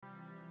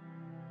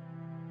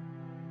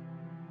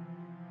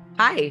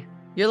Hi,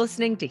 you're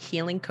listening to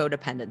Healing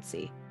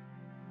Codependency.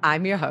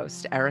 I'm your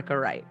host, Erica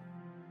Wright.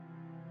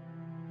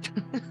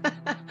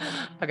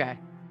 Okay.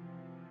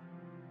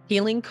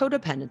 Healing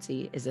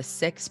Codependency is a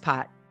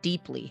 6-part,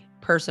 deeply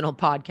personal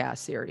podcast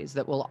series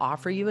that will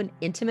offer you an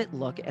intimate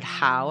look at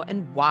how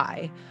and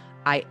why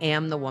I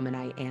am the woman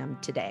I am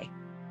today.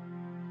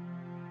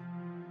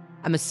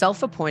 I'm a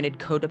self-appointed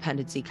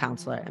codependency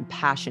counselor and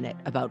passionate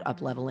about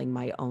upleveling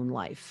my own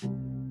life.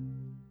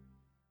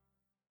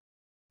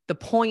 The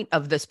point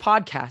of this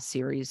podcast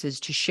series is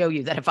to show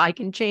you that if I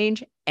can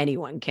change,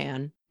 anyone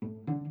can.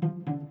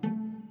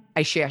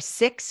 I share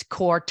 6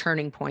 core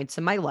turning points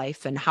in my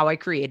life and how I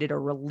created a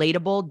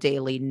relatable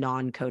daily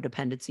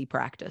non-codependency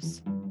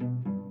practice.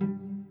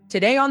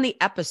 Today on the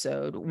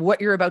episode, what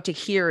you're about to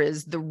hear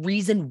is the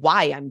reason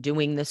why I'm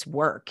doing this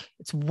work.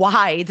 It's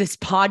why this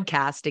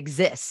podcast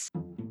exists.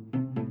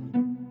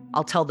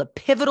 I'll tell the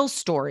pivotal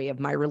story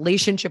of my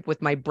relationship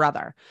with my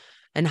brother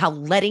and how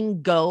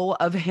letting go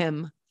of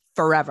him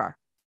forever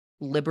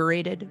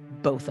liberated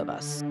both of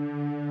us.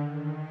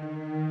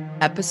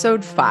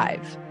 Episode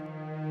 5.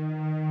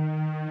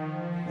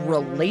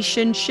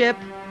 Relationship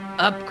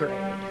upgrade.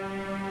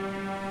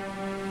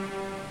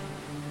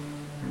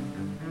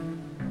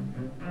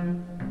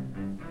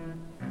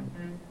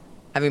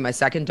 Having my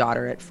second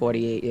daughter at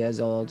 48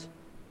 years old,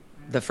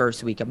 the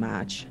first week of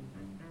March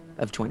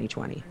of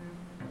 2020.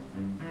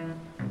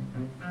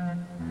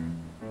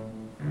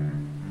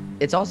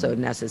 It's also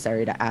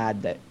necessary to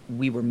add that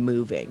we were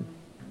moving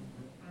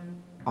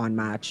on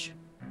March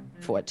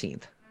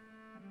 14th.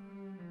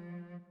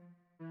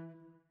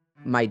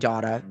 My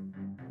daughter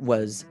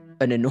was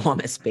an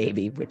enormous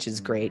baby, which is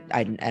great.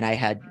 And I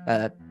had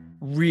a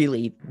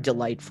really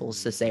delightful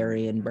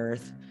cesarean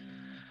birth.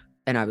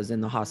 And I was in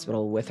the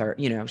hospital with her.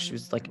 You know, she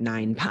was like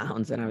 9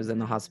 pounds and I was in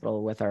the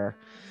hospital with her.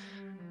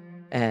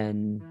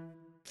 And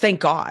thank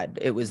God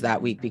it was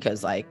that week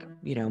because, like,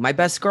 you know, my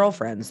best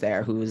girlfriend's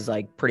there who was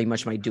like pretty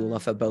much my doula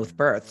for both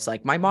births.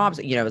 Like my mom's,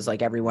 you know, it was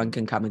like everyone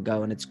can come and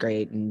go and it's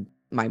great. And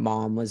my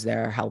mom was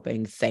there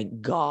helping.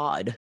 Thank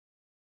God.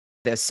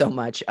 There's so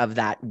much of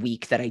that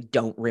week that I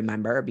don't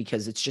remember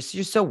because it's just,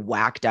 you're so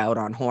whacked out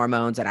on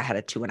hormones. And I had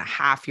a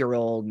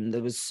 2.5-year-old and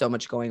there was so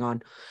much going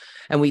on.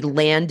 And we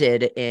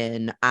landed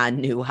in our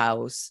new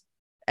house.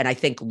 And I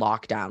think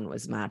lockdown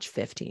was March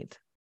 15th.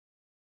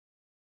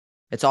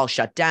 It's all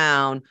shut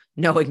down.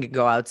 No one can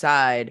go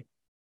outside.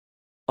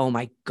 Oh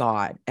my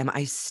God. Am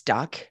I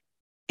stuck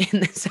in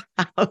this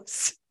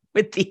house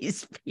with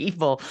these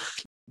people?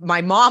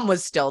 My mom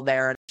was still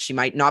there and she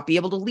might not be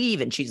able to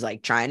leave. And she's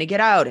like trying to get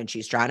out and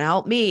she's trying to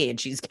help me. And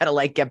she's got to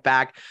like get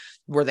back.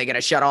 Were they going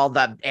to shut all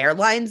the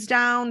airlines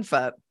down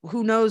for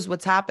who knows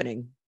what's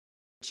happening?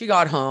 She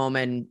got home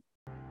and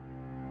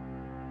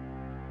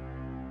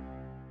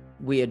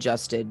we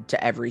adjusted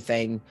to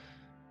everything.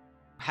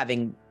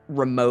 Having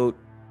remote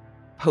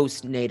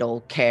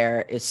postnatal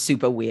care is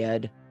super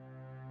weird.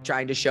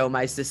 Trying to show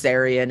my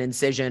cesarean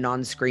incision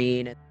on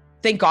screen.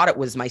 Thank God it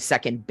was my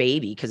second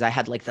baby because I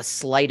had like the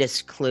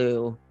slightest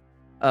clue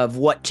of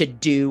what to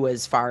do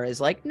as far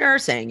as like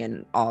nursing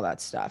and all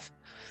that stuff.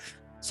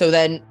 So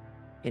then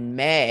in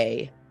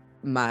May,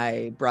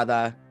 my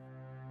brother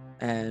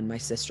and my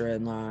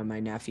sister-in-law and my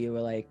nephew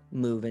were like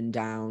moving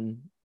down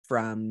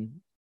from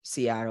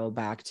Seattle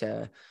back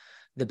to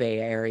the Bay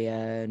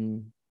Area.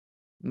 And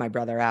my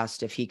brother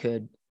asked if he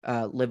could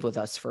live with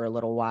us for a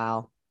little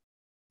while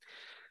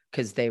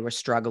because they were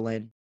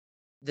struggling.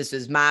 This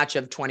is March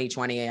of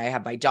 2020. I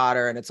have my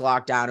daughter and it's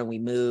lockdown and we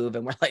move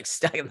and we're like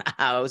stuck in the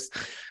house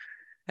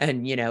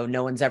and, you know,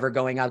 no one's ever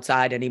going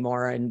outside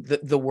anymore and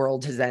the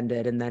world has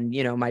ended. And then,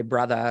 you know, my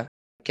brother,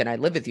 can I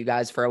live with you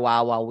guys for a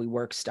while we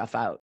work stuff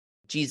out?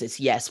 Jesus,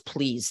 yes,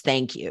 please.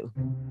 Thank you.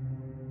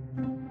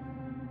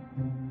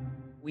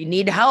 We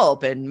need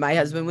help. And my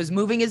husband was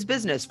moving his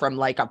business from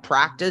like a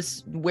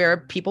practice where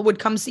people would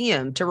come see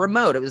him to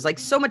remote. It was like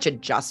so much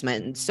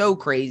adjustment and so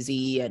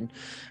crazy. And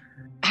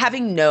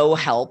having no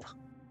help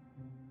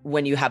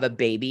when you have a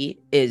baby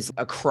is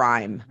a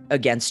crime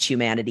against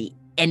humanity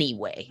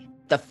anyway.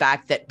 The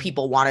fact that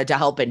people wanted to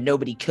help and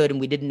nobody could and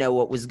we didn't know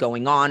what was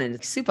going on and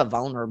it's super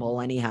vulnerable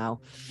anyhow.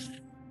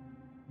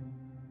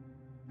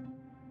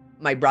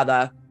 My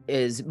brother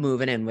is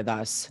moving in with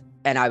us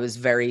and I was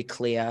very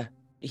clear.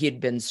 He had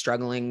been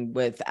struggling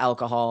with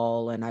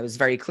alcohol and I was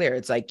very clear.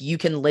 It's like, you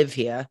can live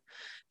here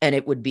and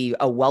it would be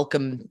a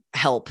welcome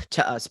help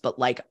to us, but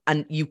like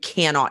you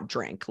cannot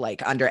drink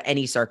like under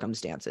any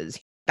circumstances.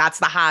 That's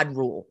the hard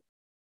rule.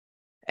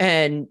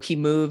 And he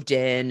moved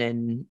in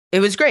and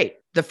it was great.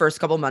 The first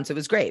couple of months, it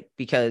was great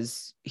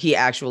because he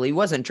actually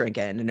wasn't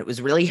drinking and it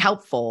was really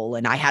helpful.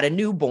 And I had a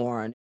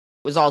newborn.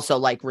 It was also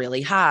like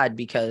really hard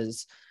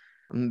because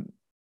I'm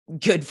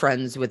good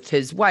friends with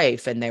his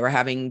wife and they were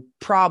having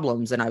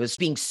problems. And I was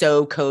being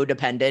so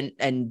codependent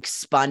and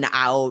spun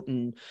out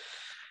and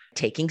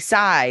taking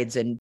sides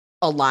and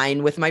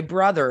aligned with my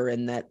brother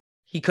and that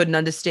he couldn't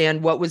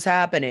understand what was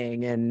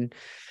happening.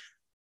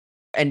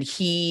 And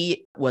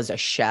he was a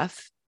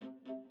chef.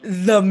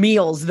 The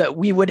meals that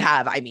we would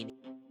have, I mean,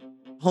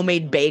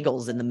 homemade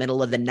bagels in the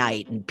middle of the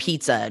night and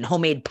pizza and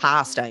homemade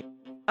pasta.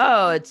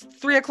 Oh, it's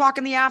 3:00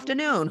 in the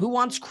afternoon. Who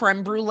wants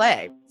creme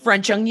brulee?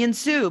 French onion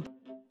soup.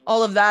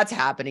 All of that's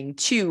happening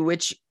too,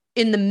 which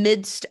in the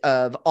midst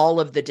of all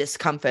of the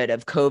discomfort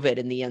of COVID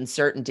and the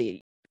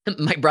uncertainty,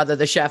 my brother,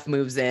 the chef,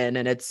 moves in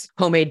and it's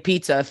homemade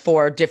pizza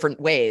 4 different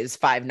ways,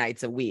 5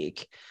 nights a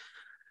week.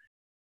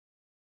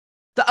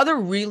 The other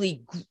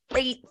really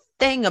great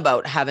thing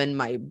about having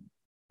my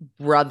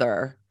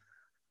brother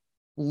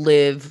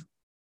live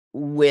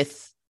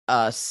with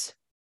us,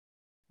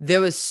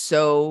 there was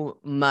so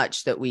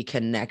much that we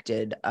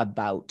connected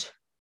about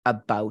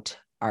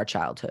our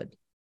childhood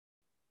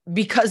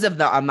because of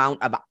the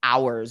amount of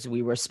hours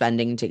we were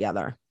spending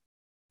together.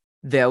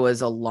 There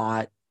was a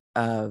lot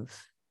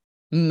of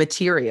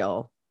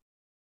material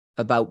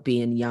about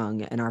being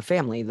young and our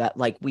family that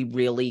like we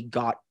really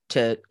got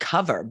to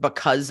cover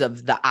because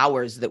of the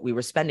hours that we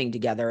were spending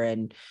together.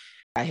 And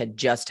I had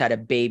just had a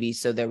baby,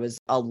 so there was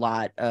a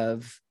lot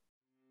of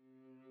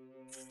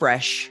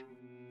fresh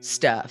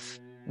stuff.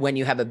 When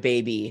you have a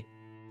baby,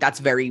 that's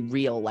very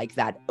real, like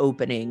that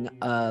opening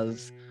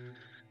of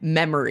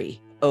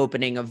memory,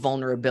 opening of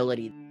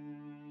vulnerability.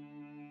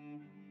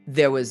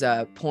 There was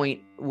a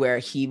point where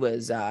he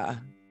was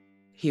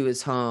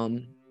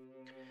home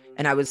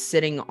and I was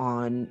sitting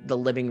on the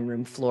living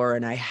room floor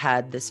and I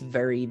had this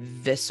very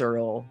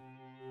visceral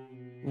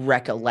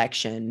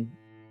recollection.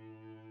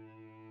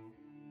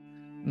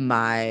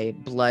 My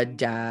blood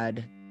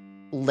dad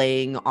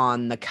laying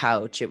on the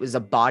couch. It was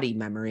a body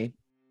memory,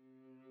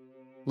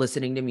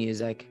 listening to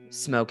music,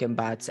 smoking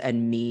butts,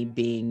 and me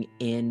being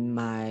in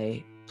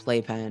my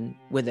playpen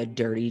with a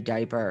dirty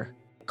diaper,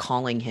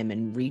 calling him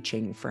and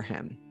reaching for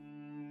him,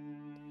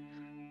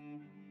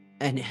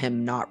 and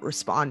him not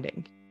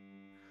responding.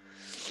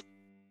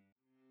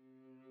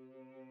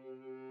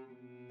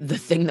 The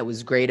thing that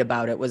was great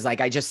about it was like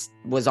I just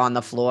was on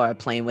the floor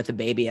playing with the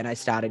baby and I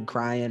started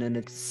crying, and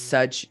it's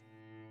such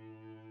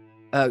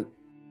a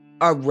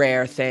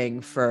rare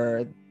thing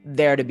for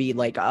there to be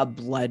like a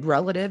blood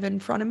relative in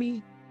front of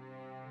me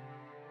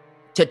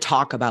to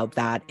talk about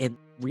that in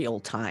real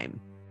time.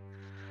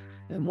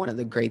 And one of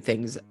the great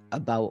things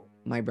about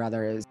my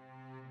brother is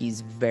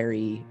he's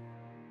very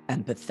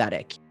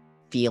empathetic,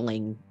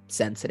 feeling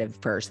sensitive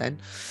person.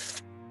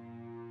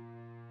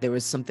 There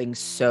was something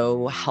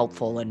so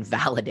helpful and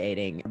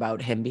validating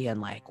about him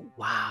being like,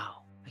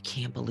 wow, I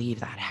can't believe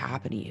that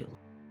happened to you.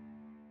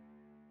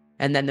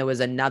 And then there was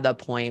another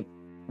point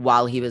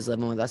while he was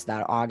living with us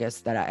that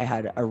August that I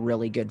had a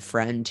really good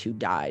friend who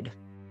died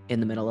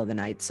in the middle of the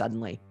night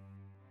suddenly.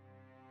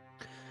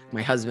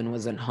 My husband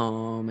wasn't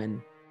home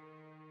and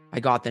I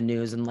got the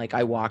news and like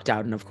I walked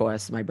out and of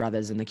course my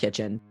brother's in the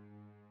kitchen.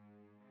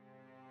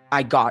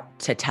 I got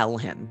to tell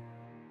him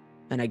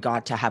and I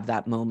got to have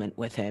that moment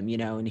with him, you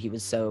know, and he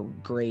was so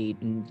great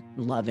and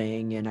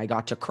loving and I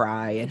got to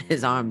cry in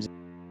his arms.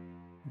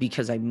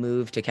 Because I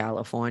moved to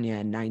California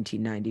in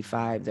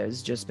 1995,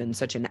 there's just been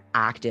such an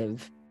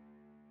active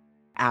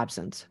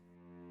absence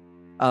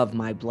of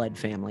my blood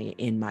family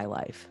in my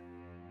life.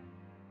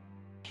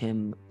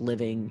 Him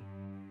living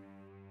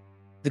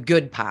the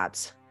good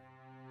parts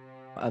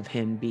of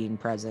him being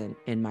present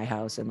in my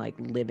house and like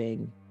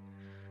living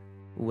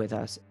with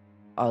us.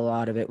 A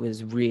lot of it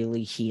was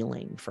really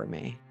healing for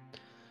me.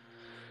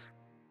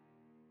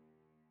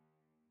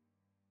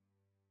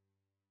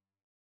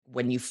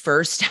 When you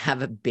first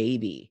have a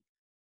baby,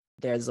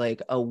 there's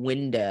like a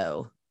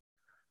window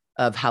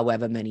of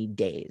however many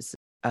days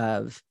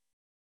of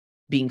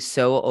being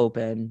so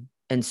open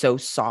and so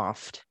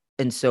soft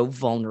and so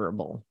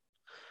vulnerable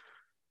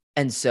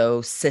and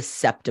so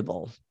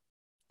susceptible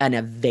and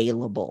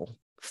available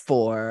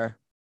for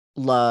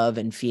love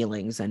and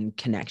feelings and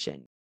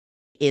connection.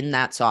 In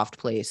that soft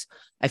place,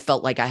 I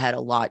felt like I had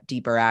a lot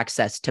deeper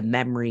access to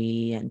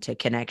memory and to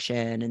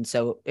connection. And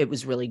so it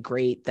was really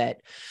great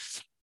that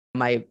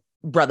my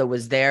brother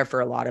was there for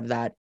a lot of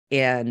that.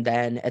 And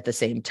then at the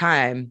same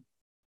time,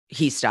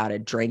 he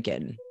started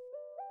drinking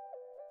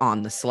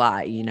on the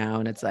sly, you know,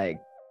 and it's like,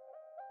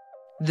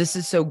 this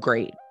is so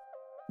great.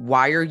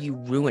 Why are you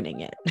ruining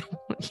it,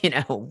 you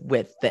know,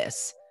 with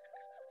this?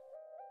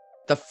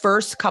 The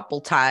first couple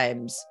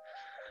times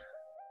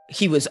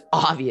he was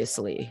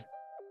obviously,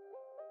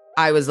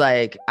 I was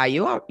like, are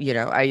you all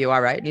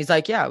right? And he's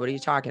like, yeah, what are you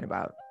talking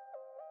about?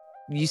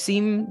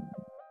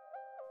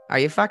 Are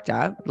you fucked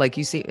up? Like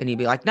you see, and he'd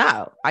be like,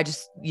 no, I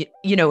just,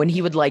 you know, and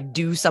he would like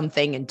do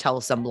something and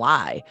tell some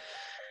lie.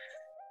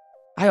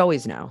 I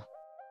always know.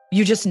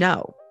 You just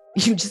know.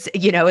 You just,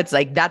 you know, it's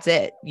like, that's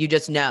it. You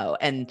just know.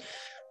 And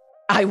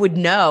I would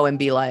know and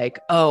be like,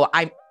 oh,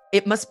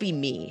 it must be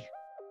me.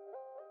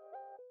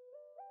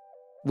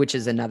 Which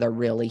is another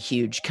really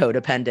huge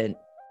codependent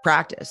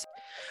practice.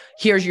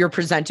 You're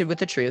presented with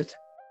the truth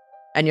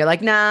and you're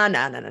like, no,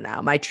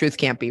 my truth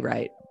can't be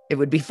right. It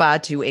would be far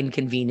too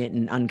inconvenient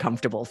and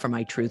uncomfortable for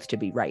my truth to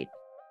be right.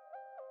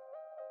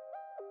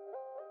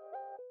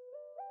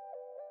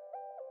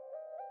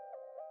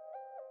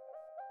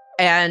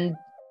 And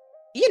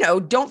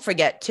don't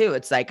forget too,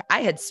 it's like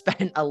I had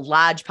spent a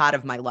large part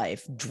of my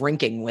life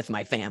drinking with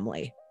my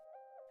family.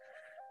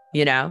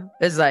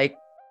 It's like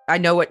I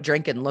know what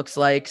drinking looks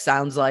like,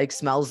 sounds like,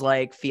 smells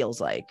like,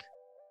 feels like.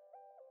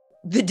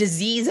 The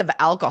disease of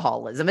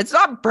alcoholism, it's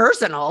not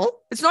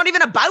personal. It's not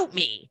even about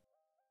me.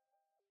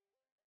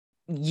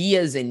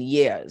 Years and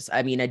years,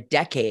 I mean, a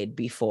decade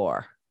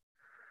before,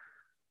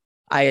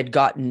 I had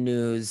gotten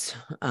news,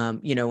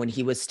 when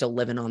he was still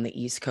living on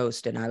the East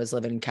Coast and I was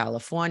living in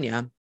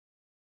California.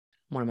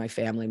 One of my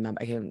family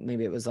members,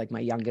 maybe it was like my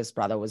youngest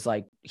brother, was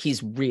like,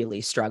 he's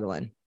really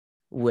struggling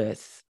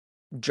with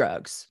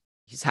drugs.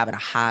 He's having a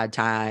hard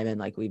time. And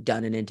like, we've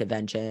done an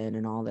intervention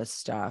and all this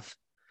stuff.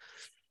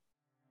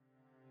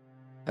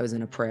 I was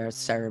in a prayer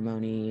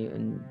ceremony,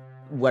 and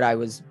what I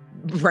was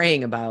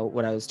praying about,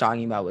 what I was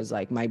talking about was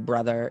like, my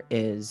brother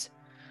is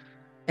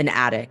an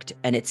addict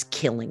and it's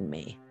killing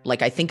me.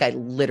 Like, I think I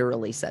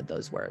literally said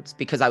those words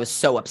because I was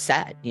so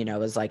upset, it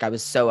was like, I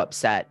was so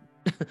upset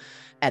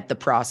at the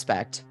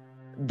prospect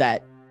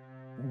that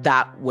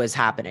was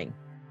happening.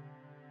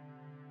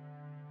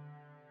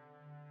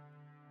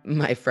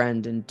 My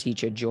friend and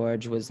teacher,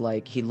 George, was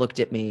like, he looked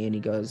at me and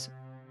he goes,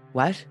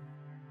 "What?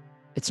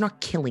 He's not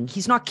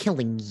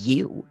killing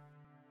you.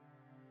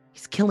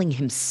 He's killing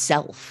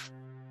himself."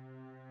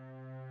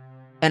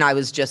 And I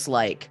was just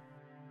like,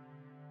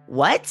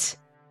 what?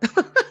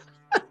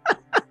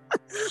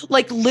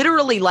 Like,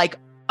 literally, like,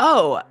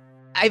 oh,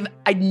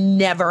 I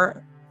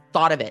never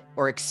thought of it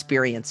or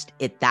experienced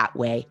it that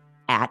way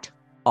at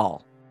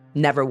all.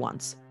 Never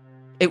once.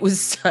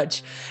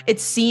 It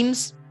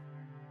seems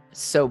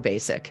so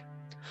basic,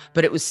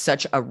 but it was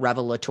such a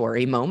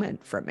revelatory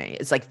moment for me.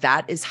 It's like,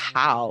 that is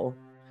how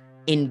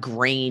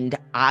ingrained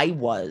I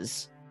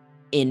was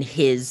in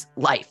his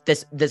life.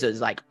 This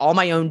is like all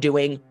my own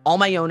doing, all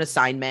my own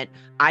assignment.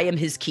 I am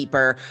his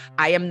keeper.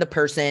 I am the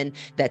person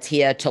that's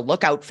here to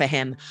look out for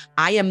him.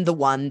 I am the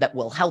one that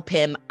will help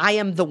him. I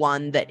am the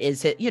one that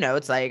is,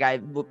 it's like I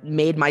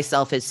made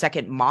myself his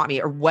second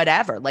mommy or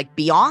whatever, like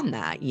beyond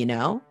that,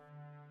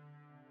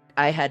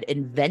 I had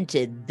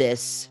invented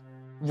this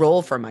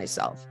role for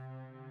myself.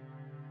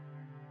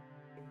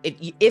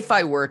 If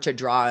I were to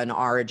draw an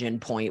origin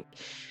point,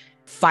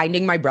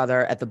 finding my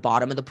brother at the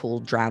bottom of the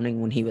pool,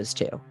 drowning when he was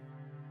 2.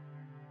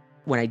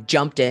 When I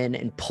jumped in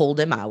and pulled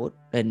him out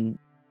and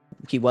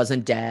he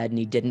wasn't dead and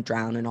he didn't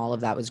drown and all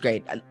of that was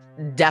great.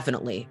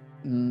 Definitely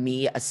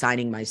me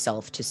assigning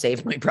myself to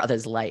save my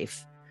brother's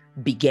life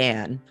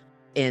began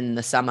in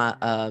the summer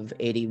of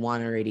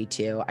 81 or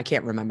 82. I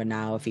can't remember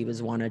now if he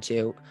was 1 or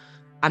 2.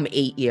 I'm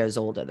 8 years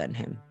older than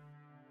him.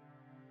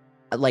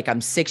 Like,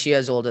 I'm 6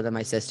 years older than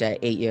my sister,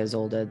 8 years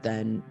older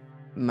than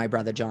my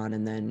brother John,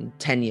 and then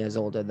 10 years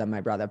older than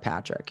my brother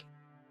Patrick.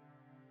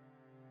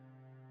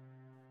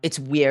 It's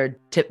weird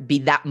to be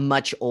that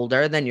much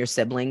older than your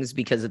siblings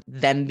because of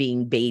them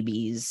being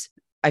babies.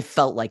 I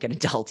felt like an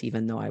adult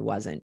even though I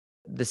wasn't.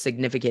 The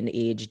significant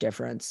age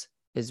difference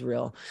is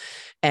real.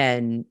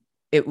 And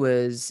it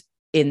was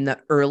in the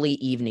early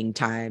evening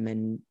time,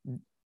 and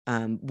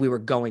we were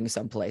going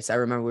someplace. I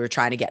remember we were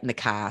trying to get in the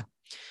car,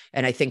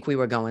 and I think we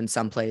were going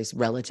someplace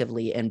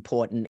relatively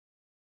important.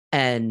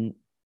 And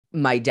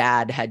my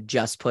dad had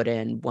just put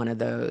in one of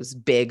those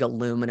big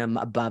aluminum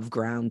above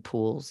ground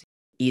pools,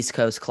 East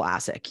Coast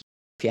classic.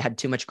 If you had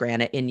too much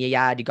granite in your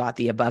yard, you got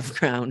the above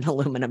ground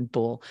aluminum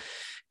pool.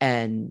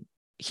 And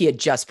he had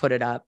just put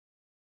it up.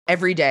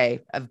 Every day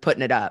of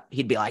putting it up,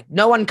 he'd be like,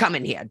 "No one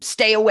coming here.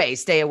 Stay away,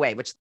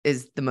 which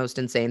is the most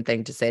insane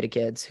thing to say to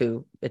kids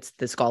who it's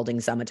the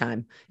scalding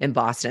summertime in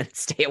Boston,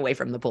 stay away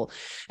from the pool.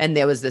 And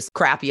there was this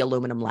crappy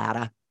aluminum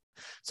ladder.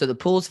 So the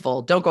pool's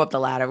full. Don't go up the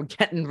ladder. We're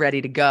getting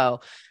ready to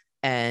go.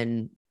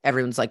 And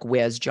everyone's like,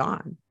 "Where's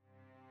John?"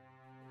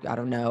 I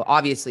don't know.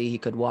 Obviously, he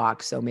could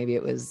walk. So maybe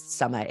it was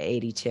summer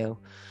 82.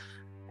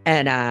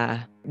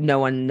 And no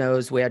one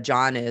knows where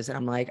John is. And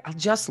I'm like, I'll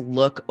just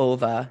look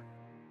over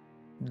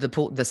the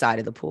pool, the side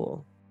of the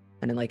pool.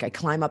 And then, like, I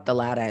climb up the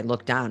ladder. I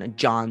look down, and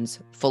John's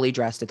fully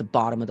dressed at the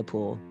bottom of the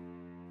pool,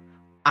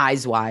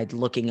 eyes wide,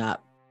 looking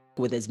up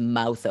with his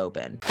mouth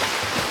open.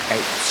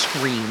 I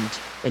screamed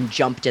and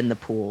jumped in the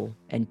pool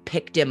and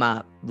picked him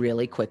up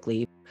really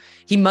quickly.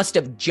 He must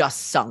have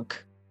just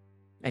sunk,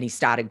 and he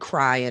started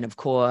crying, of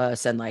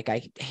course. And like,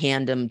 I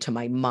hand him to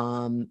my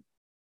mom,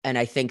 and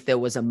I think there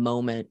was a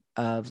moment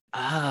of,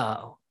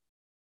 oh,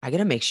 I got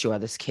to make sure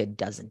this kid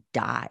doesn't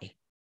die.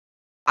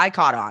 I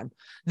caught on.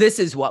 This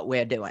is what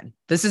we're doing.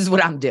 This is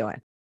what I'm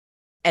doing.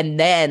 And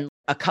then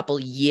a couple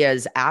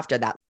years after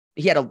that,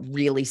 he had a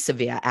really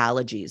severe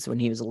allergies when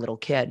he was a little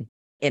kid,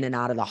 in and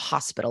out of the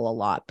hospital a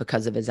lot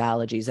because of his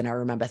allergies. And I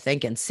remember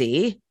thinking,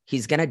 see,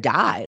 he's going to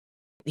die.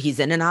 He's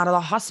in and out of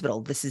the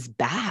hospital. This is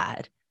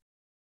bad.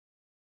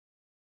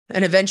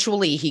 And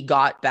eventually he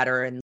got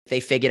better and they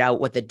figured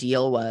out what the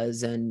deal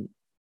was. And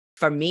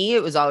for me,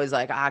 it was always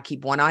like,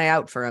 keep one eye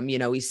out for him.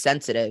 He's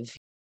sensitive.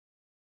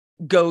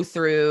 Go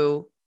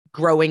through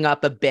growing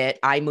up a bit.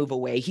 I move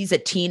away. He's a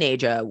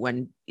teenager.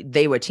 When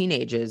they were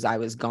teenagers, I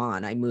was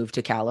gone. I moved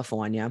to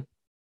California.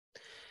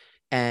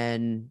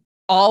 And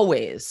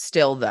always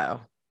still,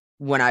 though,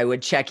 when I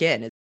would check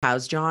in,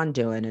 how's John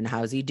doing and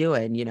how's he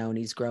doing, and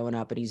he's growing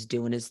up and he's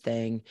doing his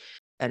thing.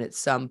 And at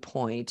some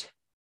point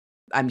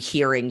I'm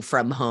hearing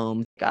from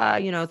home,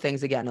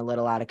 things are getting a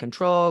little out of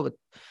control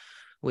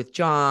with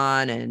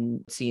John,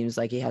 and it seems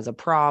like he has a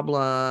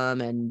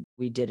problem, and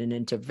we did an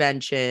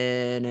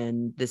intervention,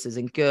 and this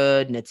isn't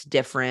good, and it's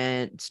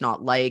different. It's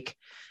not like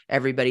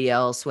everybody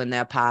else when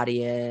they're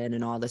partying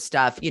and all this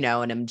stuff, and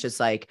I'm just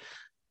like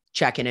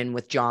checking in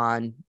with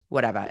John,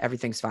 whatever,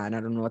 everything's fine.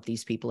 I don't know what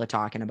these people are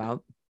talking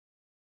about,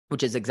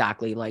 which is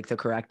exactly like the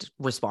correct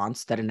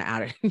response that an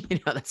addict,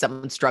 that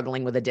someone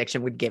struggling with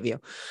addiction would give you.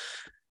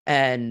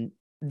 And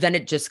then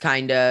it just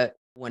kind of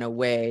went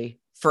away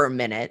for a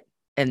minute.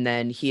 And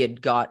then he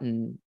had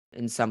gotten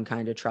in some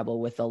kind of trouble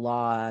with the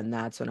law. And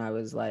that's when I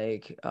was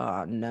like,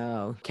 oh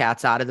no,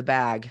 cat's out of the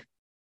bag.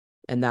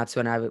 And that's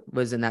when I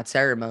was in that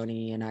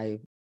ceremony, and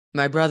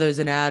my brother's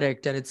an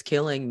addict and it's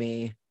killing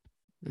me.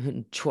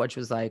 And George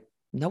was like,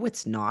 no,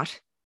 it's not.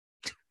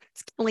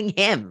 It's killing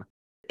him.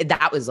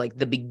 That was like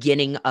the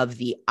beginning of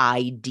the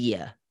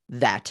idea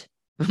that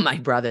my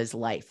brother's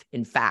life,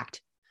 in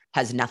fact,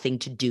 has nothing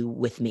to do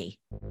with me.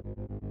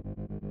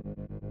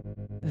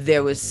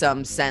 There was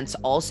some sense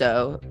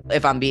also,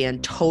 if I'm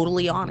being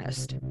totally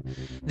honest,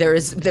 there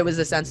was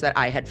a sense that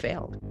I had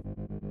failed.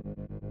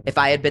 If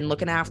I had been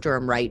looking after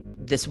him right,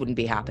 this wouldn't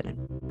be happening.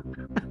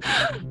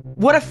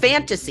 What a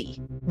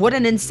fantasy. What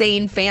an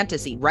insane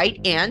fantasy, right?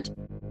 And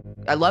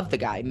I love the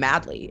guy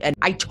madly, and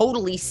I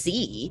totally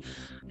see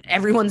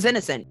everyone's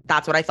innocent.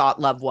 That's what I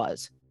thought love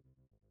was.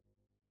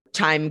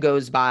 Time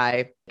goes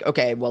by.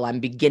 Okay, well, I'm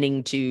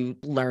beginning to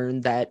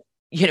learn that,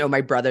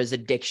 my brother's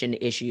addiction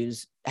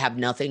issues have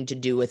nothing to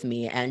do with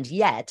me. And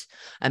yet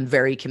I'm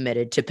very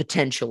committed to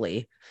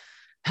potentially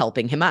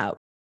helping him out.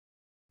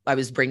 I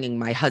was bringing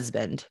my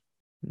husband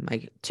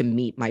to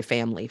meet my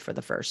family for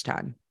the first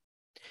time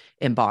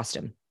in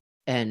Boston.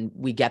 And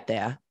we get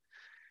there,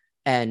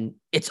 and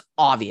it's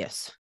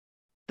obvious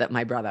that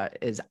my brother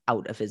is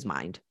out of his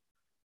mind,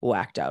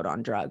 whacked out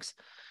on drugs.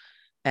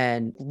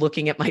 And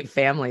looking at my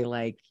family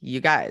like,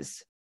 you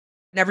guys,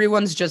 and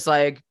everyone's just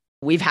like,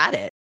 we've had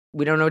it.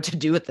 We don't know what to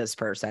do with this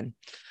person.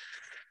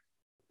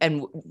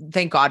 And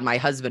thank God my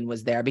husband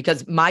was there,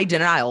 because my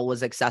denial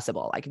was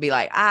accessible. I could be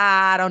like,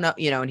 I don't know,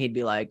 and he'd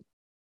be like,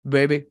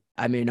 baby,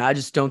 I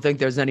just don't think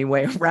there's any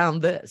way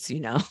around this,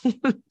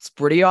 It's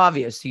pretty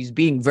obvious. He's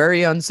being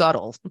very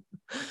unsubtle.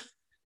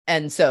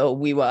 And so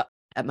we were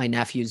at my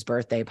nephew's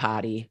birthday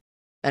party,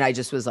 and I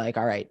just was like,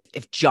 all right,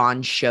 if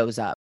John shows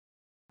up,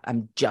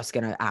 I'm just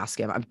going to ask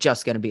him. I'm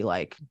just going to be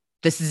like,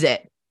 this is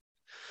it.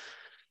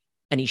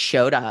 And he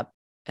showed up,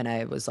 and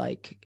I was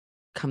like,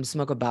 come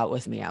smoke a bout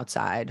with me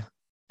outside.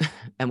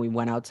 And we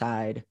went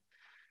outside,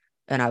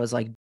 and I was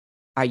like,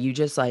 are you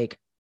just like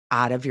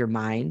out of your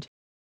mind?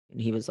 And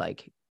he was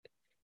like,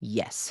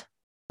 yes.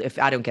 If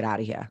I don't get out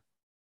of here,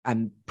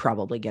 I'm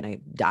probably going to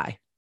die.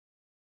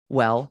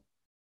 Well,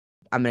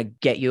 I'm going to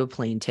get you a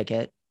plane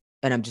ticket,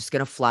 and I'm just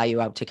going to fly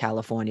you out to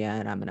California,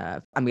 and I'm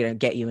going to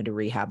get you into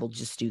rehab. We'll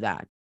just do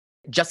that.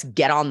 Just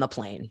get on the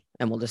plane,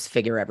 and we'll just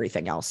figure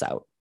everything else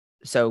out.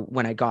 So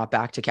when I got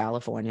back to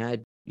California,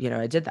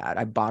 I did that.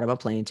 I bought him a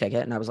plane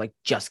ticket, and I was like,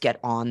 just get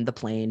on the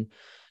plane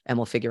and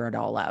we'll figure it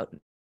all out.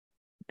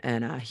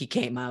 And he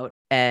came out,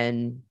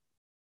 and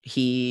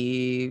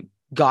he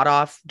got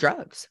off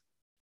drugs.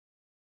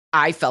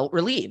 I felt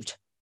relieved.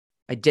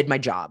 I did my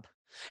job,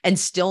 and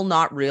still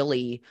not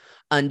really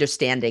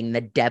understanding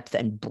the depth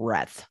and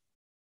breadth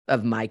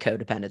of my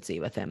codependency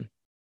with him.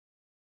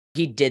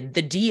 He did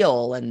the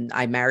deal, and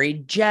I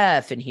married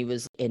Jeff, and he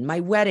was in my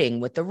wedding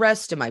with the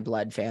rest of my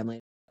blood family.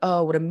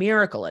 Oh, what a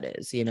miracle it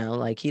is,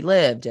 like he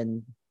lived,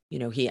 and,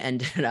 he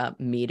ended up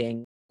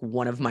meeting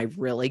one of my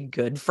really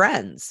good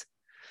friends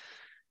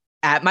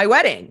at my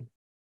wedding.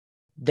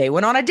 They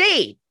went on a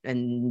date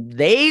and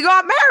they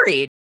got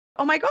married.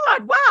 Oh my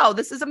God, wow,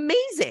 this is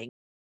amazing.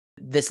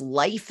 This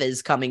life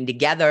is coming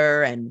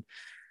together, and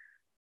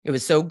it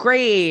was so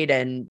great.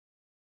 And,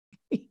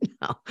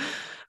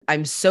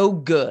 I'm so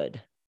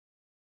good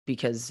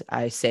because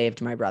I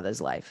saved my brother's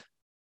life,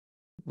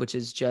 which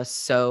is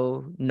just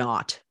so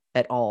not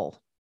at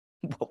all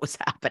what was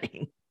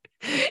happening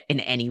in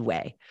any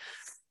way.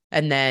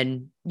 And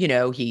then,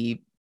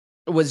 he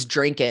was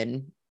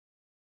drinking,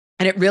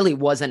 and it really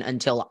wasn't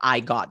until I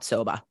got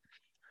sober,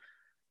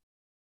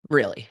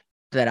 really,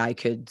 that I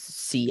could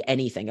see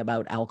anything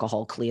about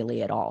alcohol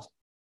clearly at all.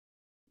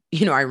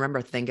 I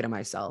remember thinking to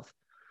myself,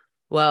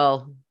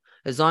 well,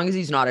 as long as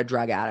he's not a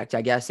drug addict,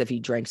 I guess if he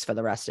drinks for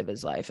the rest of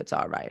his life, it's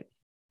all right.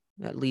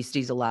 At least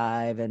he's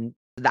alive. And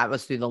that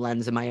was through the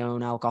lens of my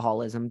own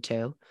alcoholism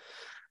too.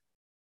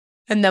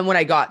 And then when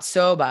I got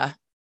sober,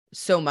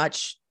 so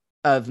much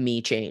of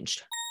me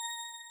changed.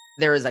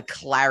 There is a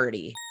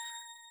clarity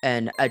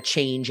and a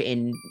change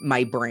in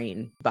my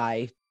brain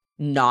by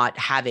not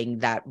having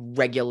that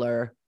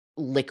regular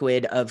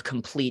liquid of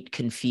complete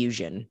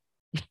confusion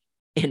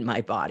in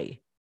my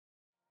body.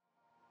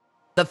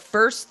 The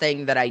first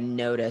thing that I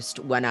noticed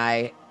when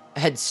I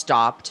had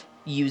stopped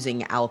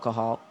using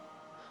alcohol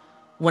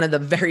one of the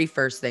very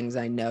first things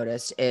I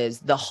noticed is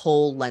the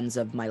whole lens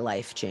of my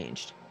life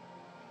changed,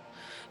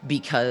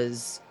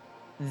 because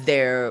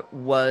there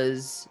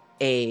was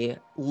a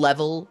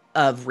level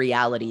of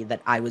reality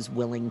that I was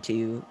willing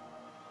to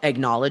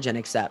acknowledge and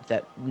accept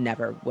that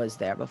never was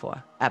there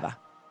before, ever.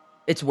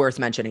 It's worth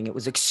mentioning it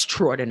was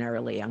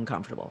extraordinarily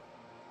uncomfortable,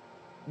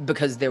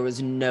 because there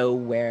was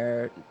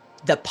nowhere,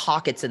 the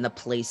pockets and the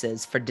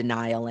places for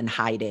denial and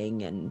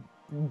hiding, and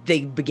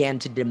they began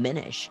to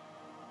diminish.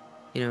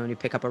 You know, when you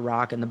pick up a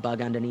rock and the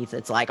bug underneath,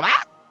 it's like,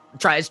 ah!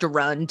 Tries to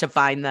run to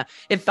find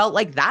it felt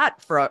like that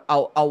for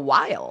a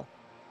while,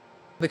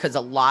 because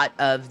a lot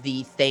of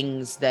the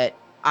things that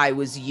I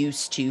was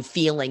used to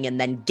feeling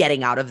and then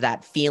getting out of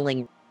that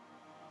feeling,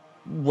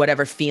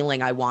 whatever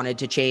feeling I wanted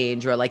to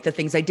change, or like the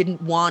things I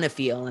didn't want to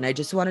feel, and I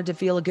just wanted to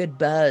feel a good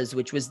buzz,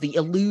 which was the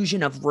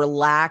illusion of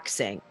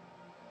relaxing,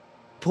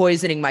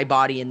 poisoning my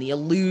body in the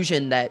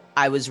illusion that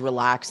I was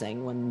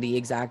relaxing when the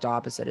exact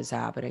opposite is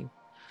happening.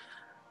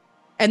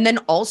 And then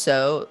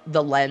also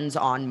the lens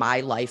on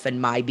my life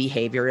and my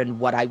behavior and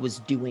what I was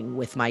doing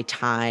with my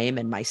time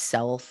and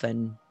myself,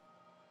 and,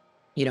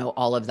 you know,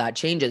 all of that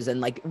changes. And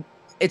like,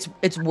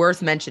 it's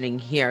worth mentioning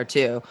here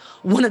too.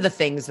 One of the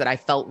things that I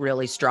felt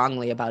really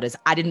strongly about is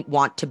I didn't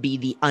want to be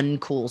the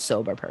uncool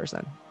sober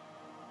person.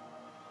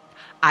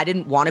 I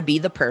didn't want to be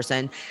the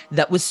person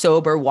that was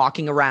sober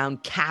walking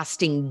around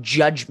casting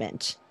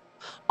judgment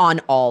on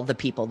all the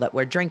people that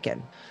were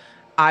drinking.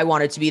 I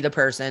wanted to be the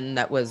person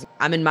that was,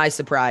 I'm in my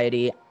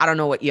sobriety. I don't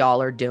know what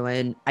y'all are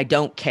doing. I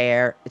don't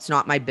care. It's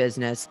not my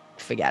business.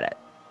 Forget it.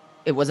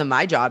 It wasn't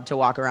my job to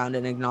walk around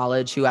and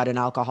acknowledge who had an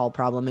alcohol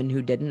problem and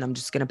who didn't. I'm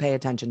just going to pay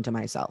attention to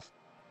myself.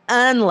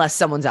 Unless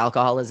someone's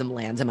alcoholism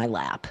lands in my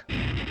lap,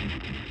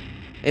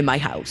 in my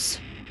house,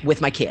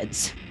 with my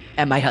kids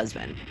and my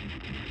husband.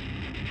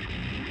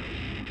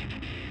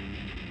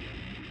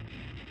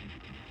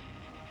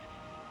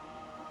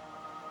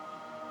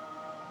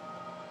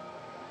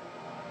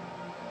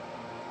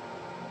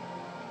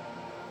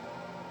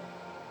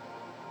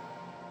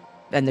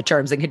 And the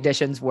terms and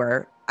conditions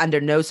were,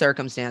 under no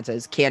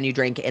circumstances can you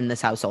drink in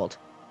this household.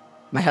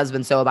 My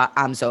husband's sober,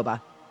 I'm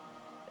sober.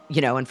 You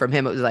know, and from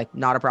him, it was like,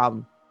 not a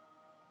problem.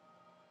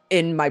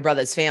 In my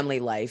brother's family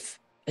life,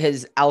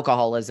 his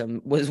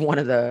alcoholism was one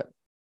of the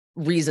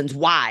reasons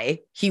why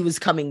he was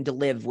coming to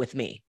live with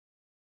me.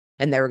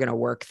 And they were going to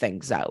work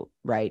things out,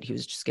 right? He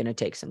was just going to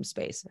take some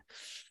space.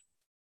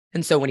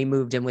 And so when he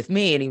moved in with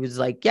me and he was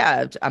like,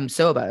 yeah, I'm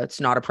sober,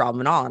 it's not a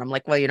problem at all. And I'm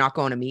like, well, you're not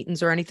going to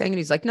meetings or anything? And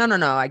he's like, no,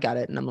 I got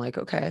it. And I'm like,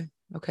 okay,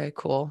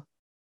 cool.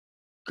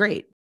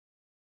 Great.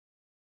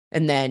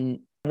 And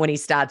then when he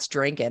starts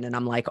drinking and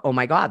I'm like, oh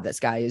my God, this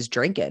guy is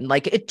drinking.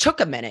 Like, it took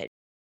a minute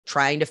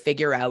trying to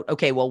figure out,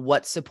 okay, well,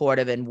 what's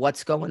supportive and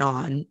what's going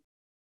on.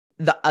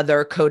 The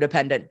other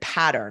codependent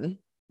pattern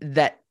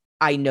that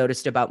I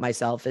noticed about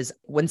myself is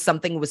when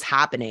something was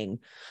happening,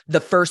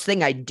 the first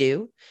thing I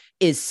do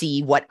is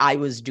see what I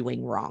was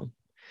doing wrong.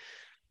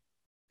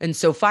 And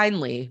so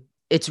finally,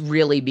 it's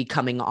really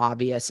becoming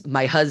obvious.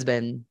 My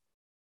husband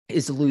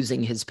is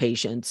losing his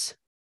patience,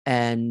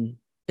 and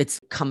it's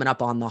coming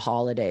up on the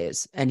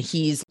holidays, and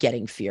he's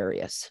getting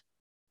furious.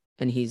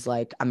 And he's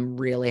like, I'm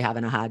really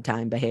having a hard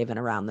time behaving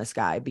around this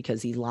guy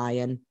because he's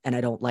lying and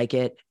I don't like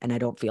it. And I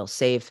don't feel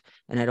safe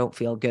and I don't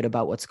feel good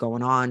about what's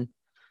going on.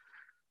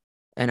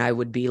 And I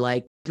would be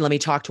like, let me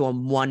talk to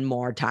him one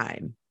more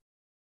time.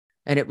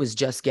 And it was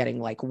just getting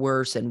like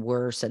worse and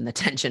worse. And the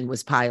tension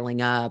was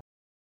piling up.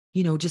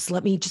 You know, just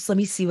let me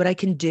see what I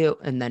can do.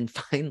 And then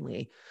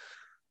finally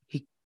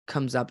he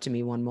comes up to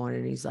me one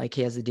morning and he's like,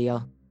 here's the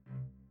deal.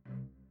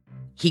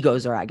 He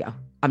goes or I go.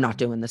 I'm not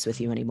doing this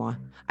with you anymore.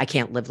 I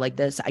can't live like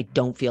this. I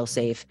don't feel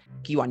safe.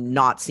 You are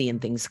not seeing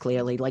things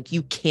clearly. Like,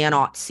 you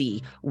cannot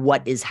see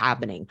what is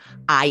happening.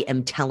 I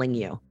am telling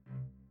you,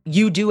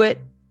 you do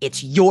it.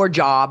 It's your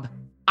job.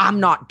 I'm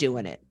not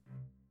doing it.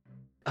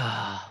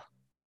 Oh,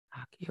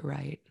 you're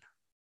right.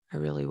 I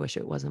really wish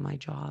it wasn't my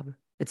job.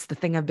 It's the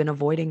thing I've been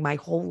avoiding my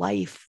whole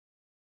life.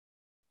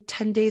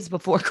 10 days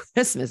before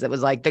Christmas, it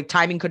was like the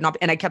timing could not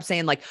be, and I kept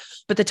saying like,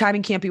 but the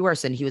timing can't be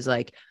worse. And he was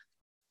like,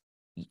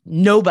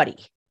 nobody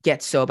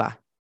gets sober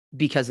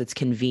because it's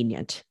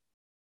convenient.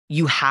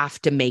 You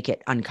have to make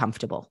it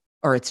uncomfortable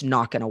or it's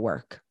not going to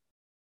work.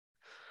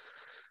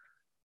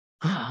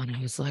 Oh, and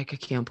I was like, I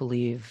can't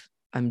believe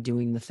I'm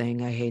doing the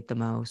thing I hate the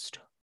most.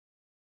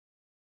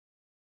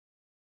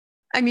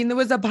 I mean, there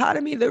was a part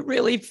of me that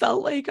really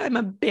felt like I'm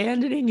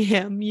abandoning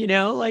him, you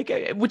know, like,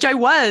 which I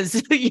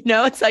was, you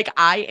know, it's like,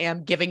 I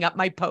am giving up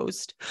my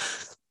post.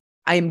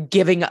 I am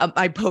giving up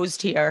my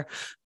post here.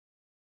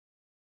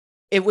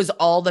 It was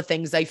all the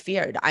things I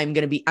feared. I'm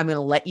going to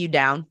let you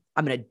down.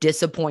 I'm going to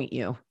disappoint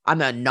you. I'm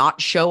going to not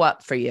show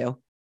up for you.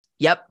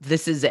 Yep,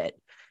 this is it.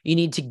 You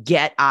need to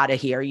get out of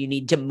here. You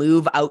need to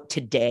move out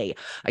today.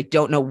 I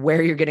don't know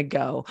where you're going to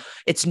go.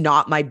 It's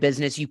not my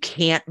business. You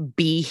can't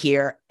be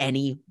here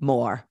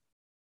anymore.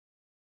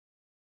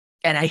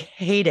 And I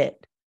hate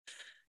it.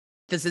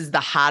 This is the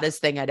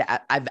hardest thing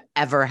I've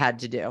ever had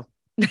to do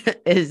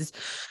is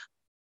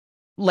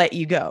let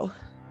you go.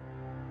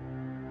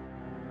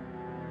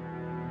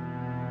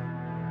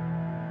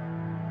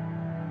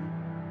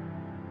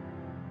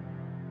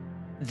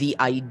 the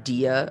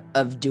idea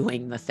of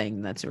doing the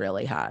thing that's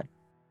really hard.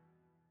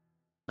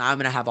 I'm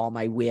going to have all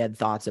my weird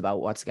thoughts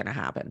about what's going to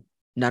happen,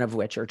 none of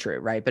which are true,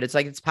 right? But it's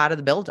like, it's part of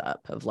the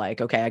buildup of like,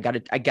 okay, I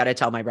gotta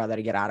tell my brother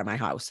to get out of my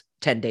house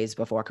 10 days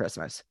before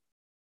Christmas.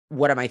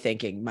 What am I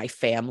thinking? My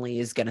family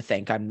is going to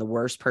think I'm the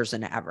worst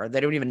person ever. They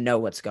don't even know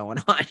what's going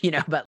on,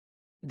 but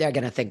they're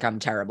going to think I'm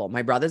terrible.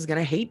 My brother's going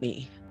to hate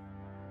me.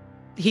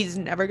 He's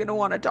never going to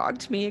want to talk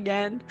to me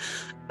again.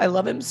 I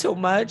love him so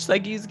much.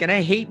 Like, he's going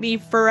to hate me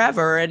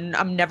forever and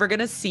I'm never going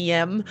to see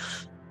him.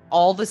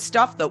 All the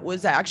stuff that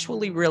was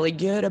actually really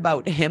good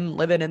about him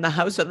living in the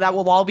house, that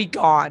will all be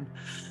gone.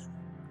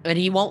 And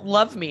he won't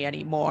love me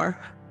anymore.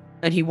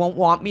 And he won't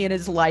want me in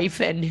his life.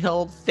 And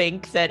he'll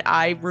think that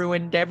I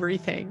ruined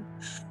everything.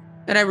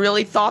 And I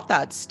really thought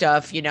that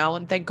stuff,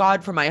 and thank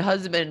God for my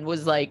husband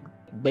was like,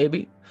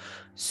 baby,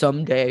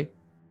 someday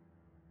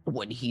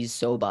when he's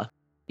sober,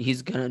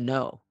 he's going to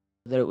know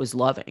that it was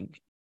loving.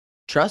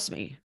 Trust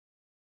me.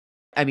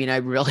 I mean, I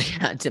really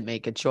had to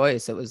make a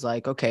choice. It was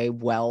like, okay,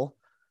 well,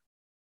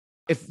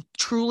 if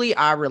truly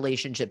our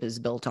relationship is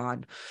built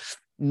on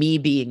me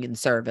being in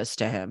service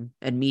to him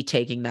and me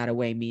taking that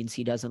away means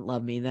he doesn't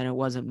love me, then it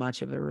wasn't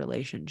much of a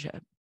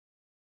relationship.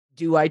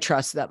 Do I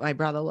trust that my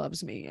brother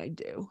loves me? I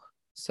do.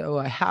 So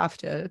I have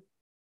to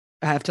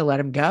let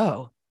him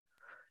go.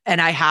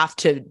 And I have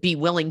to be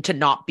willing to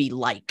not be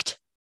liked,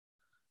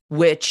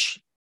 which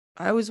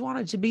I always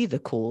wanted to be the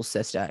cool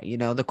sister,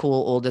 the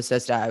cool older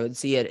sister. I would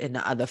see it in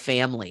other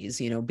families,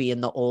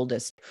 being the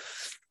oldest.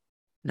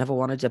 Never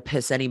wanted to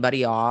piss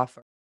anybody off.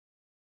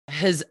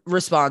 His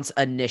response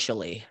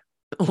initially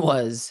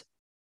was,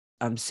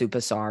 I'm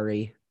super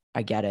sorry.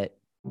 I get it.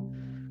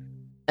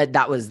 And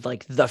that was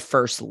like the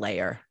first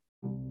layer.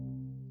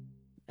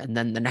 And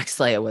then the next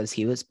layer was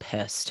he was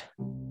pissed.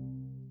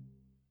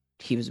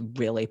 He was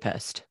really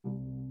pissed.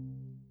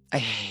 I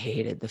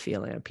hated the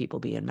feeling of people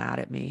being mad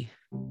at me.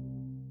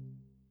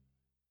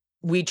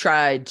 We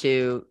tried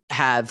to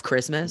have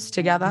Christmas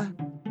together,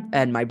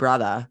 and my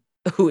brother,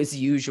 who is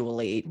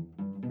usually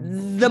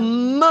the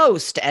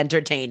most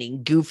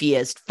entertaining,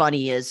 goofiest,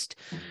 funniest,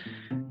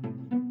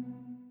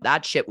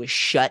 that shit was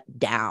shut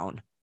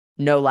down.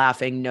 No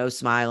laughing, no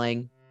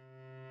smiling.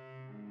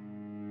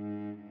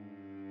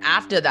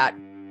 After that,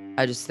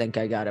 I just think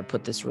I got to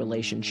put this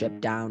relationship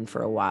down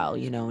for a while,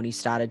 and he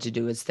started to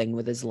do his thing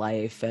with his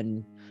life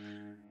and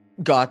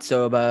got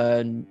sober.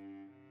 And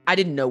I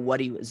didn't know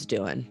what he was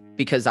doing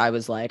because I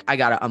was like, I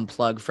got to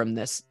unplug from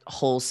this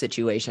whole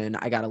situation.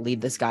 I got to leave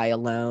this guy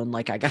alone.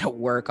 Like, I got to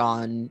work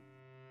on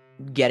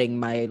getting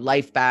my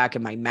life back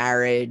and my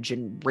marriage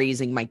and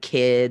raising my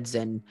kids.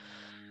 And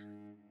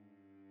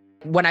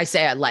when I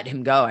say I let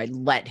him go, I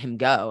let him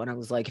go. And I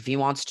was like, if he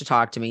wants to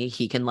talk to me,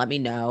 he can let me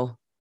know.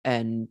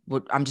 And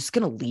I'm just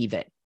going to leave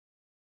it.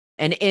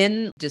 And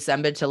in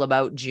December till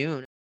about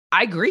June,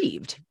 I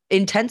grieved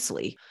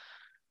intensely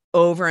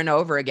over and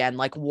over again,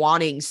 like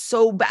wanting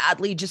so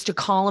badly just to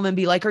call him and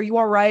be like, are you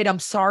all right? I'm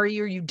sorry.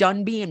 Are you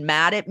done being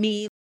mad at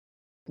me?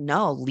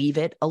 No, leave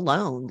it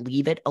alone.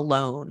 Leave it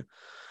alone.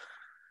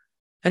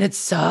 And it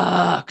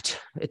sucked.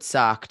 It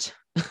sucked.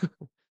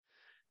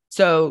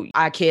 So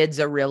our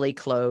kids are really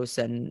close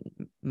and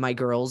my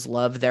girls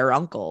love their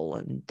uncle.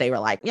 And they were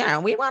like, yeah,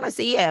 we want to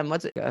see him.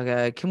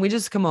 Okay, can we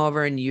just come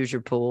over and use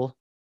your pool?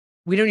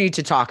 We don't need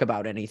to talk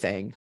about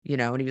anything,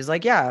 And he was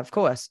like, yeah, of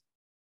course.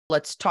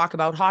 Let's talk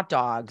about hot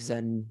dogs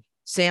and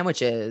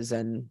sandwiches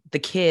and the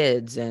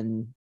kids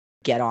and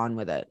get on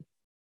with it.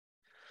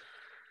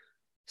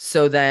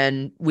 So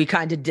then we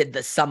kind of did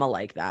the summer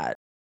like that.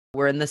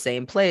 We're in the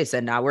same place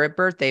and now we're at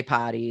birthday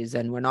parties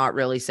and we're not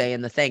really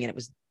saying the thing. And it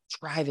was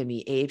driving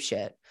me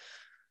apeshit.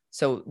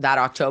 So that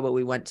October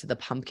we went to the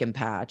pumpkin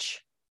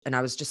patch and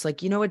I was just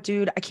like, you know what,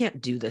 dude, I can't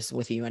do this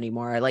with you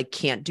anymore. I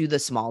can't do the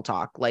small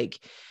talk.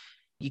 Like,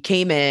 you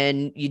came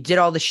in, you did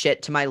all the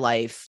shit to my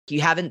life.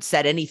 You haven't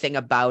said anything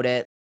about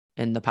it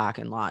in the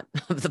parking lot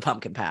of the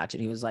pumpkin patch.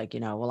 And he was like,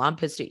 well, I'm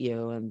pissed at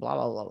you and blah,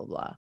 blah, blah, blah,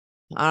 blah.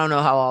 I don't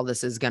know how all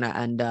this is going to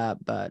end up,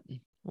 but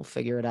we'll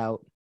figure it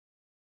out.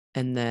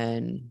 And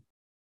then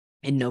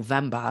in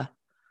November,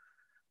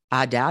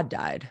 our dad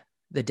died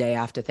the day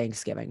after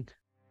Thanksgiving,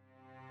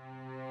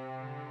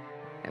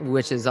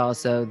 which is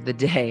also the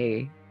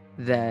day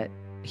that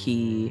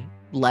he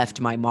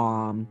left my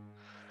mom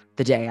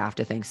the day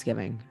after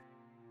Thanksgiving.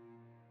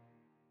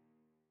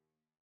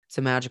 It's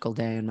a magical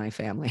day in my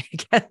family.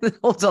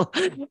 holds a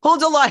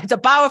lot. It's a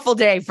powerful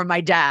day for my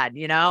dad.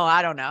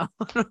 I don't know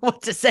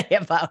what to say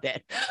about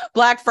it.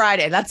 Black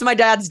Friday. That's my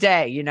dad's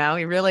day. He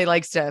really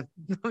likes to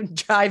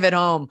drive it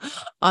home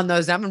on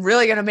those. I'm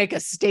really going to make a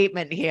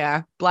statement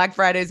here. Black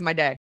Friday is my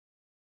day.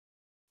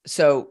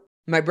 So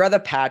my brother,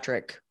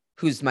 Patrick,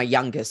 who's my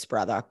youngest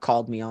brother,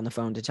 called me on the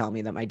phone to tell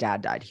me that my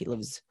dad died. He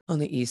lives on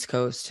the East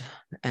Coast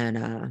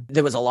and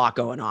there was a lot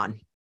going on.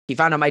 He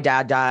found out my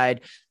dad died.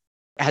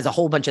 Has a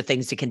whole bunch of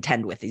things to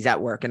contend with. He's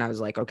at work. And I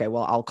was like, okay,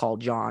 well, I'll call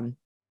John.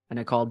 And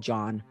I called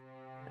John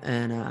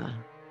and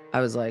I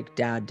was like,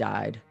 Dad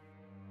died.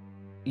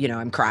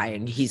 I'm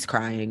crying, he's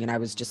crying. And I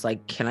was just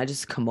like, can I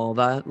just come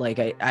over? Like,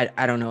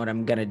 I don't know what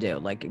I'm going to do.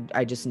 Like,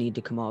 I just need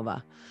to come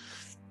over.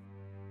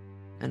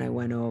 And I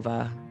went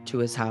over to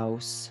his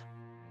house,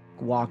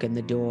 walk in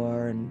the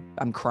door, and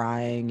I'm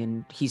crying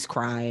and he's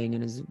crying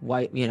and his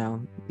wife,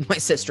 my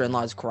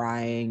sister-in-law's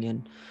crying.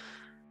 And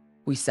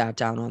we sat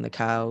down on the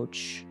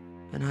couch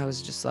and I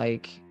was just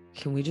like,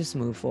 can we just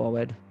move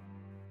forward?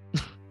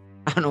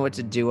 I don't know what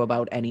to do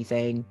about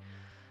anything.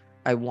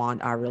 I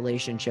want our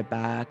relationship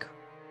back.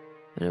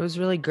 And it was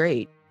really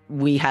great.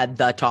 We had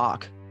the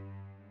talk.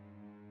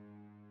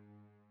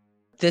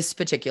 This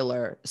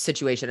particular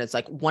situation, it's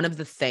like one of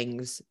the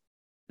things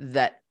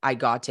that I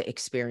got to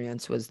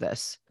experience was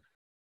this.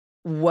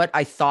 What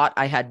I thought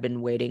I had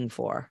been waiting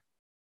for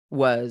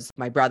was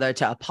my brother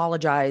to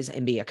apologize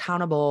and be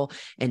accountable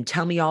and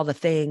tell me all the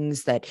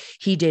things that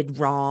he did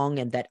wrong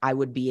and that I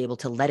would be able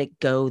to let it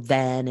go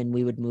then and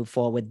we would move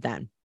forward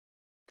then.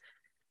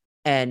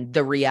 And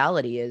the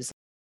reality is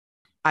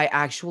I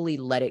actually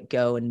let it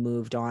go and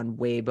moved on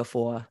way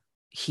before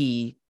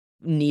he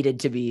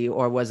needed to be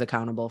or was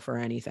accountable for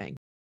anything.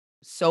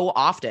 So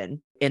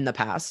often in the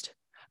past,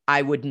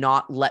 I would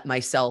not let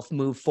myself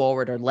move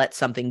forward or let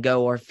something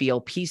go or feel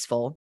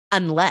peaceful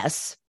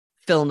unless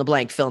fill in the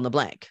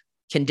blank,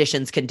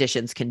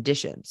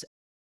 conditions.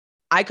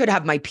 I could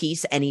have my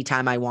peace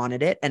anytime I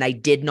wanted it, and I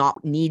did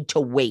not need to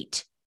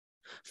wait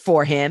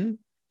for him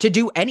to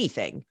do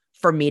anything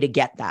for me to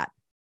get that.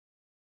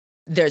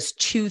 There's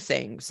two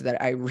things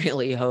that I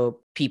really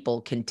hope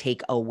people can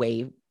take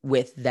away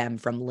with them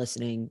from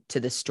listening to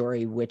this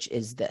story, which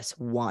is this.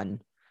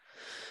 One,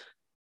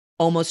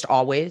 almost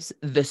always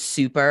the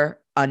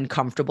super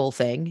uncomfortable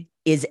thing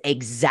is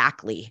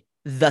exactly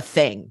the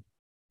thing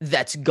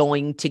that's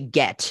going to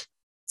get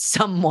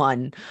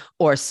someone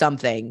or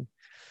something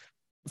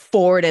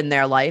forward in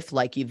their life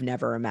like you've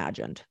never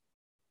imagined.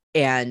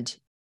 And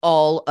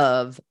all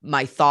of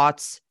my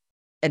thoughts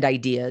and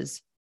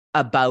ideas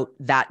about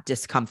that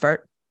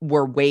discomfort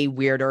were way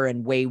weirder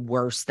and way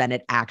worse than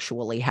it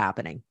actually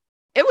happening.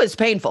 It was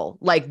painful.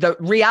 Like the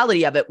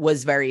reality of it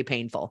was very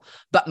painful,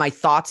 but my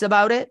thoughts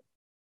about it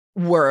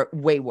were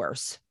way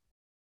worse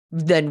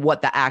than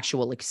what the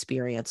actual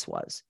experience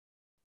was.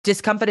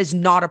 Discomfort is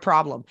not a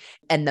problem.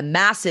 And the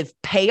massive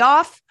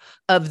payoff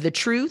of the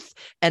truth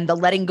and the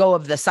letting go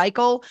of the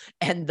cycle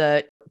and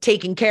the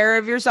taking care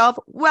of yourself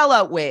well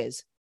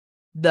outweighs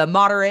the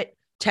moderate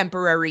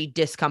temporary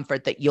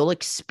discomfort that you'll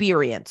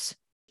experience.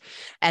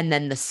 And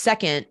then the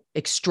second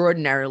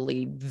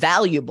extraordinarily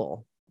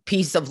valuable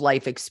piece of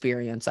life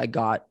experience I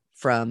got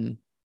from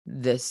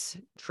this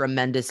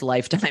tremendous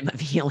lifetime of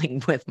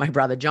healing with my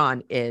brother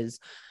John is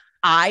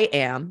I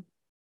am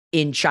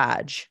in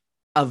charge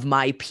of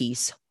my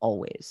peace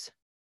always.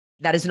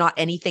 That is not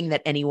anything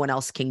that anyone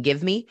else can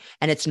give me,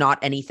 and it's not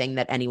anything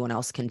that anyone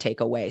else can take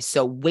away.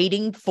 So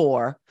waiting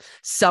for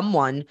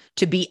someone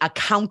to be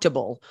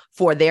accountable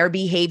for their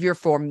behavior,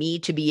 for me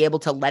to be able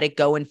to let it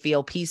go and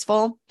feel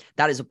peaceful,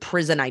 that is a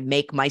prison I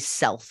make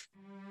myself.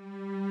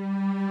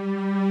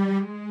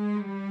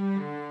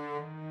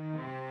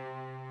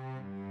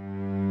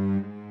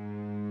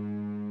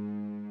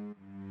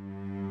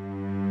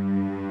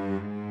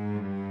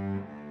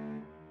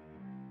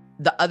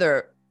 The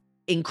other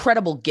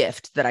incredible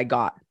gift that I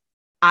got,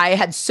 I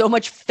had so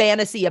much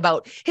fantasy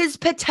about his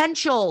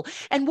potential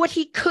and what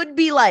he could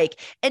be like.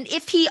 And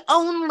if he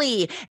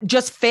only,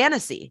 just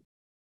fantasy.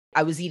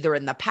 I was either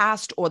in the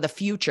past or the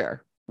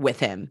future with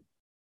him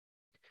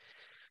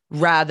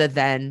rather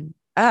than,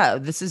 oh,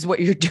 this is what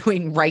you're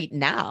doing right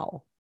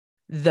now.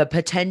 The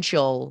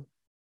potential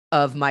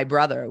of my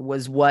brother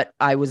was what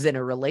I was in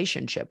a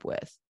relationship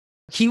with.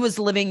 He was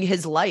living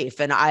his life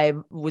and I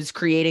was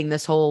creating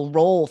this whole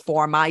role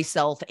for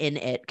myself in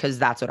it because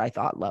that's what I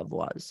thought love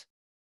was.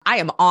 I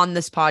am on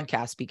this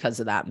podcast because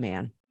of that,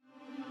 man.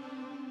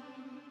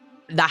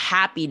 The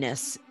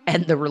happiness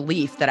and the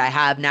relief that I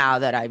have now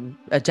that I'm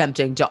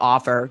attempting to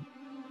offer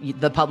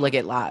the public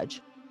at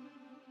large.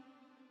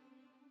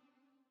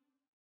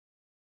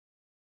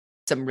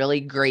 Some really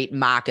great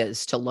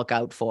markers to look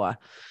out for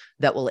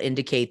that will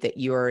indicate that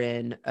you're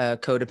in a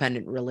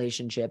codependent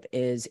relationship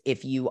is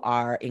if you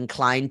are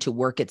inclined to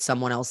work at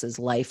someone else's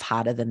life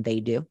harder than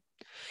they do.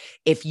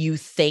 If you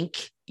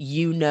think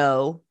you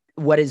know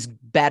what is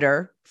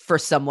better for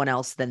someone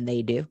else than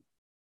they do.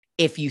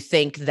 If you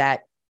think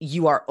that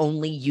you are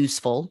only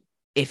useful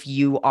if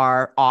you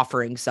are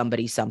offering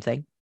somebody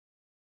something.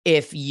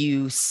 If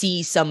you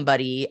see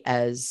somebody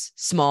as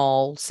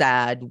small,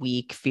 sad,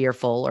 weak,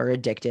 fearful, or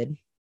addicted.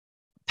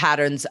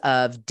 Patterns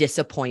of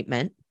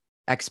disappointment,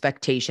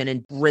 expectation,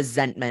 and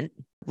resentment.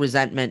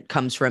 Resentment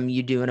comes from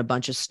you doing a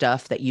bunch of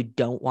stuff that you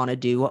don't want to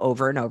do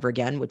over and over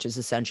again, which is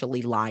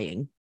essentially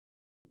lying.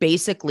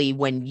 Basically,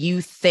 when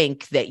you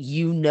think that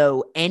you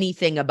know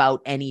anything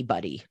about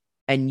anybody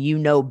and you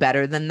know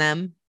better than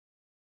them,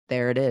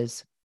 there it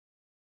is.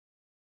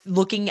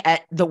 Looking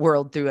at the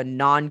world through a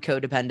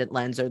non-codependent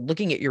lens or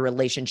looking at your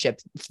relationship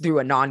through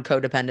a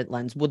non-codependent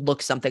lens would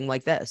look something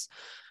like this.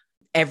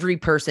 Every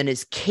person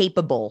is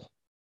capable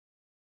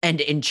and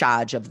in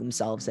charge of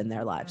themselves in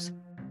their lives.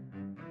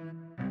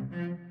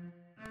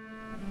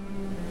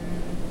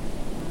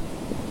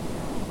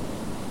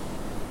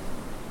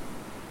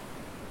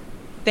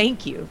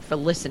 Thank you for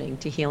listening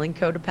to Healing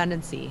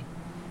Codependency.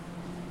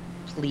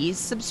 Please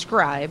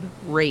subscribe,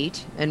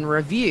 rate, and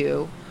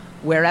review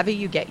wherever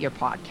you get your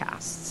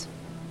podcasts.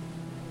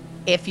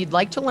 If you'd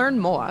like to learn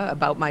more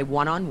about my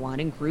one-on-one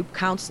and group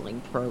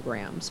counseling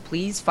programs,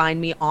 please find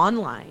me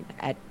online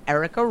at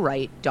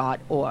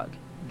erikawright.org.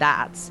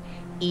 That's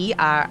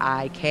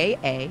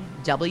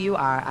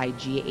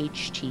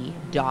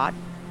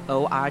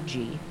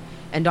ERIKAWRIGHT.org,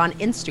 and on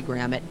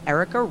Instagram at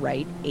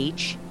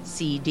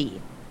ErikaWrightHCD.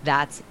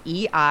 That's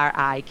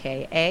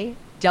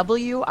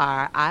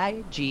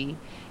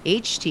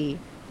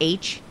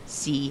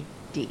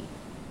ERIKAWRIGHTHCD.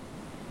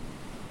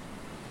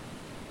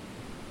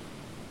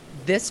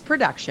 This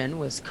production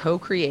was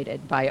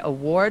co-created by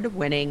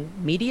award-winning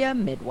media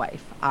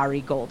midwife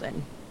Ari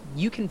Golden.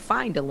 You can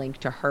find a link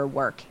to her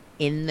work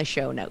in the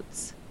show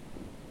notes.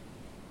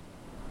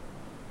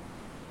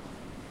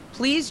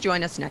 Please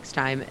join us next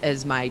time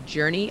as my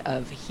journey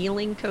of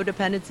healing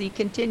codependency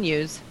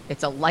continues.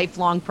 It's a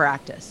lifelong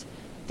practice.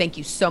 Thank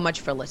you so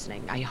much for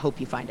listening. I hope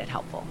you find it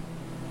helpful.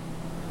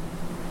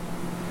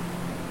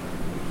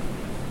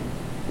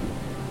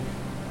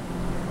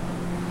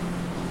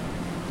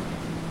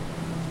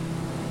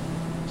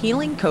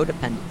 Healing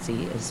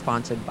Codependency is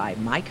sponsored by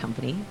my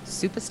company,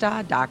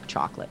 Superstar Dark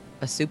Chocolate,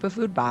 a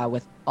superfood bar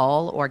with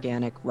all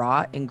organic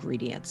raw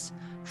ingredients.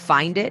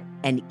 Find it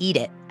and eat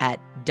it at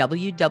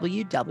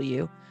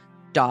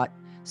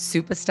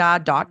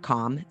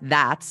www.superstar.com.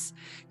 That's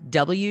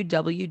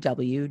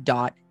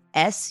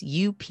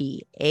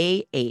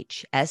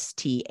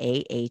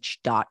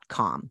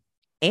www.supahstāh.com.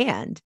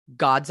 And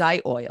God's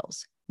Eye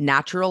Oils,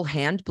 natural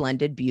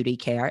hand-blended beauty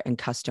care and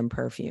custom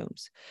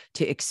perfumes.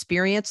 To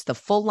experience the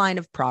full line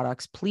of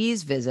products,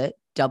 please visit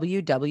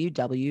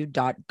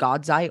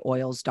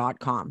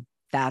www.godseyeoils.com.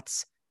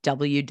 That's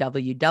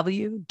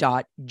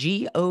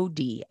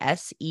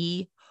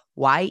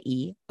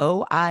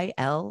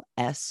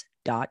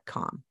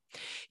www.godseyeoils.com.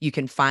 You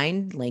can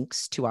find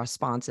links to our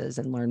sponsors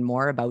and learn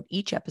more about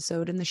each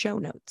episode in the show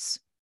notes.